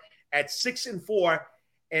Hepzibah at 6-4.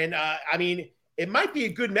 And, it might be a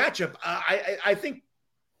good matchup. I think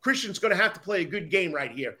Christian's going to have to play a good game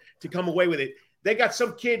right here to come away with it. They got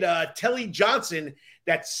some kid, Telly Johnson,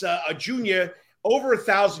 that's a junior, over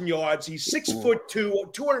 1,000 yards. He's 6'2",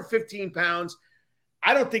 215 pounds.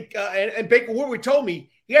 I don't think and Baker Woodward told me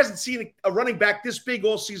he hasn't seen a running back this big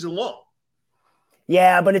all season long.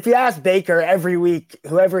 Yeah, but if you ask Baker every week,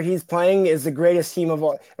 whoever he's playing is the greatest team of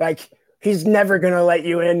all. Like, he's never going to let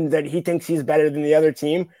you in that he thinks he's better than the other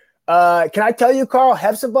team. Can I tell you, Carl,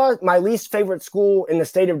 Hepzibah, my least favorite school in the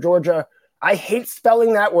state of Georgia. I hate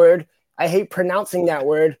spelling that word. I hate pronouncing that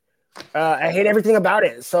word. I hate everything about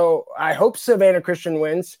it. So I hope Savannah Christian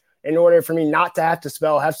wins in order for me not to have to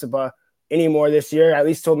spell Hepzibah anymore this year, at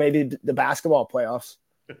least till maybe the basketball playoffs.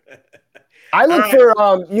 I look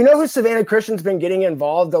for, who Savannah Christian's been getting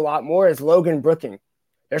involved a lot more is Logan Brooking.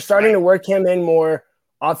 They're starting to work him in more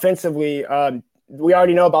offensively. We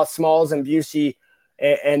already know about Smalls and Busey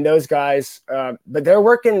and those guys, but they're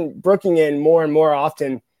working Brooking in more and more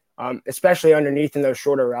often, especially underneath in those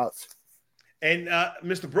shorter routes. And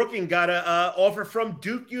Mr. Brooking got an offer from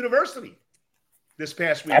Duke University this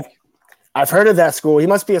past week. I've heard of that school. He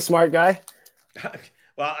must be a smart guy.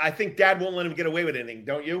 Well, I think Dad won't let him get away with anything,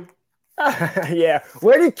 don't you? Yeah.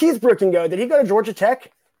 Where did Keith Brooking go? Did he go to Georgia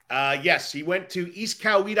Tech? Yes, he went to East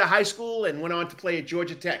Coweta High School and went on to play at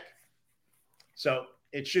Georgia Tech. So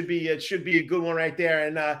it should be a good one right there.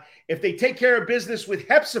 And if they take care of business with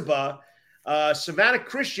Hepzibah, Savannah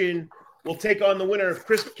Christian will take on the winner of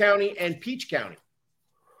Crisp County and Peach County.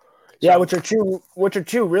 Yeah, which are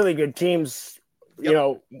two really good teams. Yep. You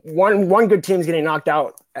know, one good team's getting knocked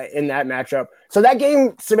out in that matchup. So that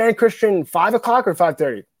game, Savannah Christian, 5 o'clock or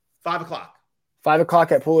 5:30? 5 o'clock. 5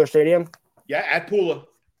 o'clock at Pooler Stadium. Yeah, at Pooler.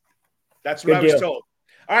 That's what I was told.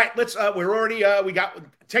 All right, let's. We're already. We got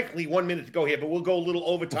technically 1 minute to go here, but we'll go a little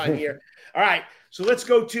overtime here. All right, so let's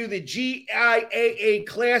go to the GIAA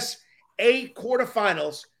Class A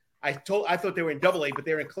quarterfinals. I thought they were in Double A, but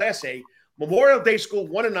they're in Class A. Memorial Day School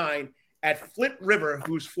 1-9 at Flint River,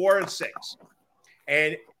 who's 4-6,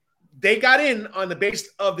 and they got in on the base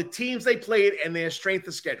of the teams they played and their strength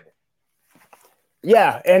of schedule.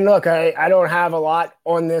 Yeah, and look, I don't have a lot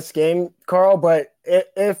on this game, Carl, but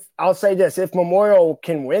if I'll say this, if Memorial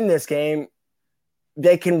can win this game,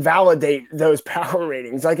 they can validate those power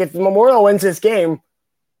ratings. Like if Memorial wins this game,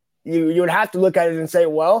 you would have to look at it and say,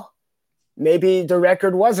 well, maybe the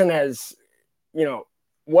record wasn't as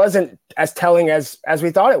telling as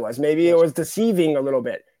we thought it was. Maybe it was deceiving a little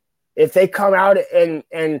bit. If they come out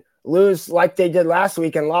and lose like they did last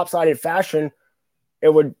week in lopsided fashion,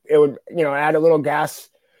 it would add a little gas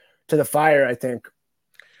to the fire, I think.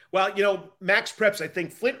 Well, Max Preps, I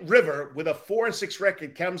think Flint River with a 4-6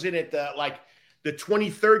 record comes in at the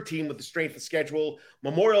 23rd team with the strength of schedule.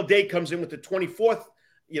 Memorial Day comes in with the 24th,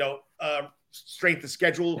 strength of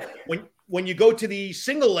schedule. When you go to the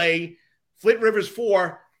single A, Flint River's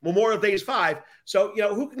 4, Memorial Day is 5. So,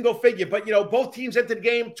 who can go figure? But, both teams entered the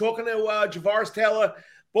game, talking to Javaris Taylor,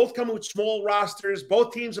 both coming with small rosters.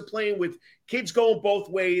 Both teams are playing with kids going both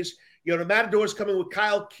ways. The Matadors coming with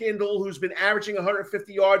Kyle Kindle, who's been averaging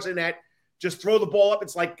 150 yards in that. Just throw the ball up.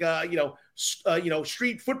 It's like,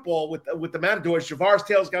 street football with the Matadors. Javaris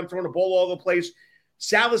Taylor's got him throwing the ball all over the place.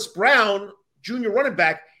 Salas Brown, junior running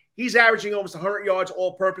back, he's averaging almost 100 yards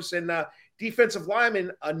all-purpose. And defensive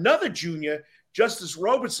lineman, another junior, Justice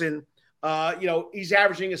Robertson, he's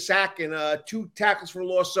averaging a sack and 2 tackles for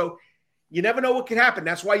loss. So you never know what can happen.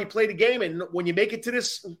 That's why you play the game. And when you make it to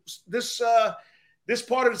this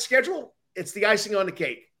part of the schedule, it's the icing on the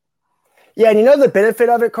cake. Yeah, and the benefit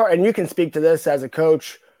of it, Carl, and you can speak to this as a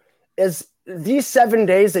coach, is these 7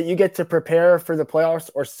 days that you get to prepare for the playoffs,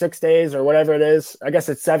 or 6 days or whatever it is. I guess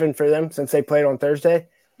it's 7 for them since they played on Thursday.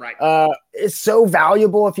 Right. It's so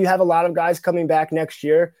valuable if you have a lot of guys coming back next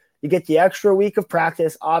year. You get the extra week of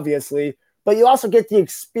practice, obviously, but you also get the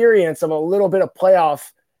experience of a little bit of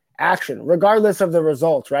playoff action, regardless of the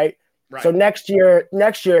results, right? Right. So next year,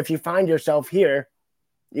 if you find yourself here,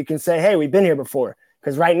 you can say, hey, we've been here before.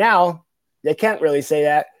 Because right now, they can't really say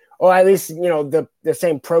that. Or at least, the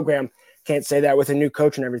same program can't say that with a new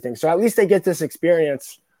coach and everything. So at least they get this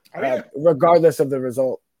experience regardless of the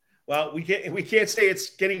result. Well, we can't say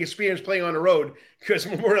it's getting experience playing on the road because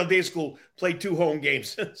Memorial Day School played 2 home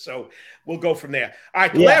games. So we'll go from there. All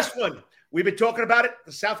right, the last one. We've been talking about it.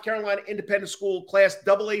 The South Carolina Independent School Class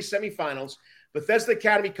AA semifinals. Bethesda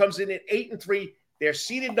Academy comes in at 8-3. They're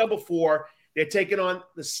seeded number 4. They're taking on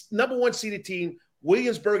the number 1 seeded team,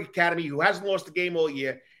 Williamsburg Academy, who hasn't lost a game all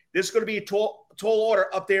year. This is going to be a tall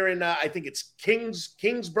order up there in, I think it's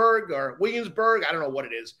Kingsburg or Williamsburg. I don't know what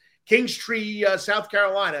it is. Kingstree, South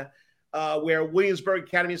Carolina, where Williamsburg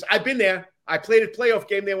Academy is. I've been there. I played a playoff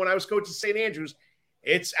game there when I was coaching St. Andrews.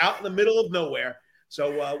 It's out in the middle of nowhere.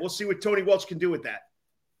 So we'll see what Tony Welch can do with that.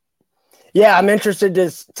 Yeah, I'm interested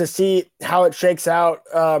to see how it shakes out.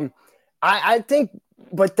 I think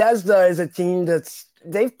Bethesda is a team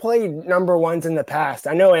they've played number 1s in the past.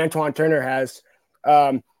 I know Antoine Turner has.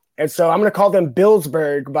 And so I'm going to call them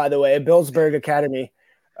Billsburg, by the way, Billsburg Academy.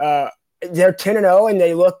 They're 10-0 and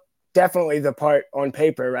they look definitely the part on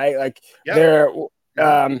paper, right? Like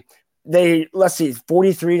let's see,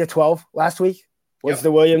 43-12 last week was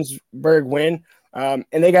the Williamsburg win. And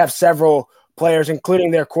they have several players,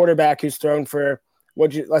 including their quarterback, who's thrown for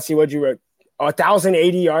what you wrote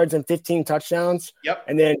 1,080 yards and 15 touchdowns. Yep.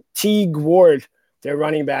 And then Teague Ward, their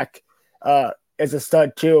running back, is a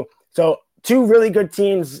stud too. So 2 really good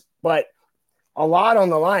teams, but a lot on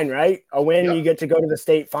the line, right? A win, you get to go to the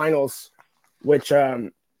state finals, which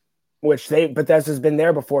Bethesda's been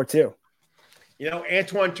there before too.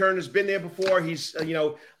 Antoine Turner's been there before. He's,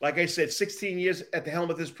 like I said, 16 years at the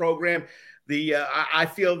helm of this program. I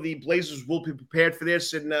feel the Blazers will be prepared for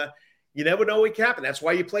this, and you never know what can happen. That's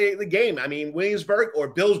why you play the game. I mean, Williamsburg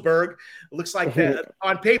or Billsburg, it looks like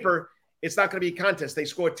on paper it's not going to be a contest. They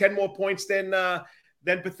score 10 more points than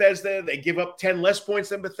Bethesda. They give up 10 less points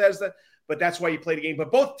than Bethesda, but that's why you play the game.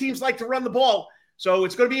 But both teams like to run the ball, so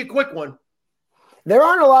it's going to be a quick one. There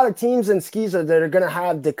aren't a lot of teams in Skeeza that are going to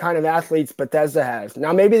have the kind of athletes Bethesda has.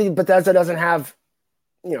 Now, maybe Bethesda doesn't have,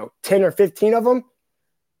 10 or 15 of them,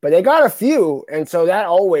 but they got a few, and so that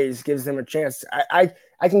always gives them a chance. I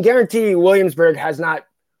can guarantee Williamsburg has not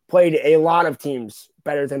played a lot of teams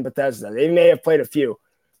better than Bethesda. They may have played a few,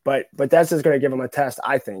 but Bethesda's going to give them a test,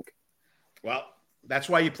 I think. Well, that's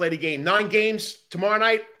why you play the game. 9 games tomorrow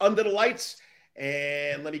night under the lights,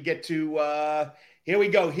 and let me get to here we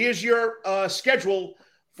go. Here's your schedule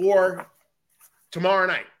for tomorrow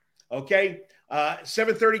night, okay?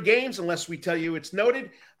 7:30 games, unless we tell you it's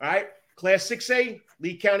noted, all right? Class 6A,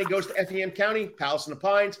 Lee County goes to Effingham County, Palace and the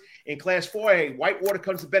Pines. In Class 4A, Whitewater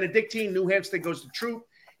comes to Benedictine, New Hampshire goes to Troop.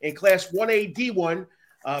 In Class 1A D1,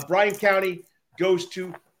 Bryan County goes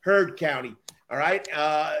to Heard County, all right?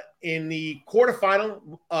 In the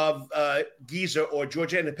quarterfinal of Giza or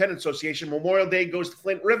Georgia Independent Association, Memorial Day goes to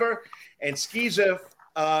Flint River, and Skeeza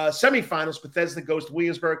semifinals. Bethesda goes to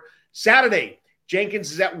Williamsburg. Saturday,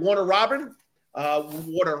 Jenkins is at Warner Robin.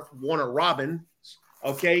 Warner Robin.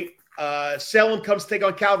 Okay. Salem comes to take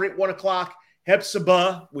on Calvary at 1 o'clock.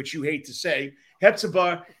 Hepzibah, which you hate to say,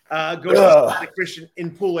 Hepzibah goes to Christian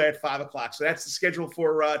in Pula at 5 o'clock. So that's the schedule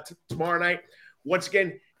for tomorrow night. Once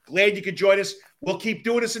again, glad you could join us. We'll keep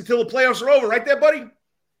doing this until the playoffs are over. Right there, buddy?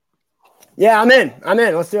 Yeah, I'm in.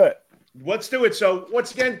 Let's do it. Let's do it. So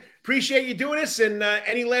once again, appreciate you doing this. And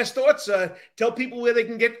any last thoughts? Tell people where they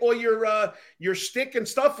can get all your stick and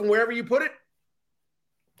stuff and wherever you put it.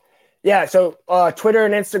 Yeah, so Twitter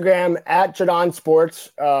and Instagram at Jaudon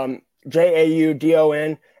Sports,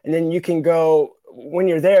 Jaudon. And then you can go, when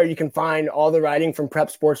you're there, you can find all the writing from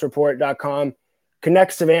prepsportsreport.com.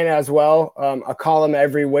 Connect Savannah as well, a column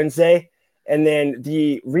every Wednesday. And then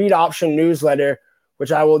the Read Option newsletter,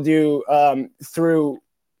 which I will do through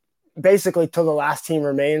basically till the last team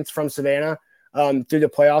remains from Savannah through the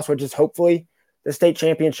playoffs, which is hopefully the state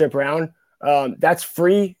championship round. That's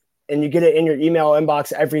free, and you get it in your email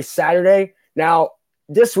inbox every Saturday. Now,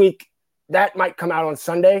 this week, that might come out on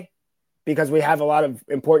Sunday because we have a lot of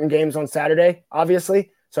important games on Saturday,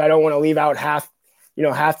 obviously. So I don't want to leave out half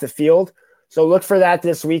the field. So look for that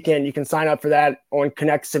this weekend. You can sign up for that on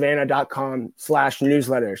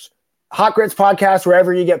connectsavannah.com/newsletters. Hot Grits Podcast,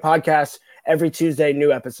 wherever you get podcasts, every Tuesday,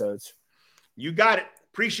 new episodes. You got it.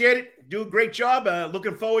 Appreciate it. Do a great job.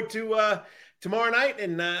 Looking forward to tomorrow night.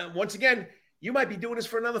 And once again, you might be doing this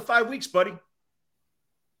for another 5 weeks, buddy.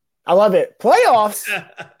 I love it. Playoffs.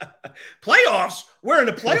 Playoffs? We're in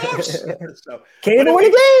the playoffs? So, can't even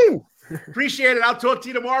win a game. Appreciate it. I'll talk to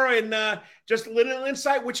you tomorrow. And just a little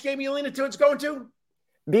insight. Which game are you leaning to it's going to?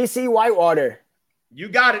 BC Whitewater. You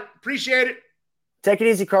got it. Appreciate it. Take it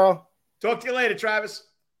easy, Carl. Talk to you later, Travis.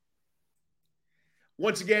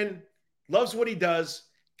 Once again, loves what he does.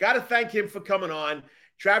 Got to thank him for coming on.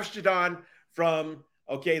 Travis Jaudon from,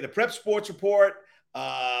 the Prep Sports Report,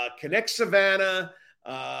 Connect Savannah,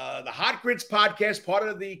 the Hot Grits Podcast, part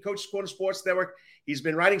of the Coach Karl Sports Network. He's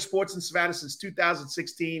been writing sports in Savannah since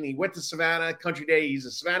 2016. He went to Savannah Country Day. He's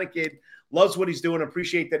a Savannah kid. Loves what he's doing.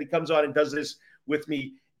 Appreciate that he comes on and does this with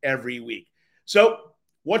me every week. So,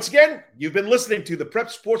 once again, you've been listening to the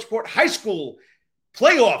Prep Sports Report High School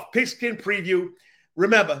Playoff Pigskin Preview.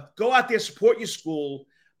 Remember, go out there, support your school,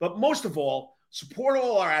 but most of all, support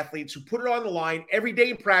all our athletes who put it on the line every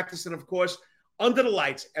day in practice and, of course, under the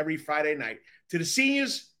lights every Friday night. To the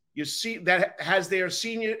seniors, you see that their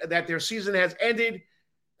season has ended.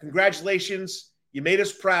 Congratulations. You made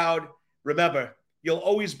us proud. Remember, you'll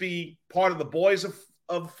always be part of the boys of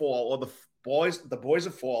fall, or the boys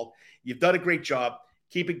of fall. You've done a great job.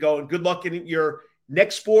 Keep it going. Good luck in your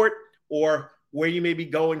next sport or where you may be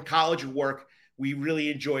going, college or work. We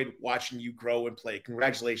really enjoyed watching you grow and play.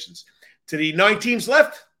 Congratulations. To the 9 teams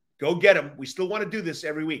left, go get them. We still want to do this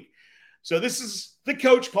every week. So this is the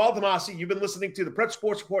Coach Karl DeMasi. You've been listening to the Prep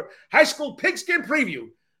Sports Report High School Pigskin Preview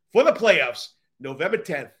for the playoffs, November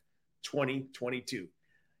 10th, 2022.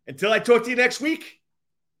 Until I talk to you next week,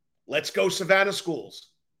 let's go Savannah Schools.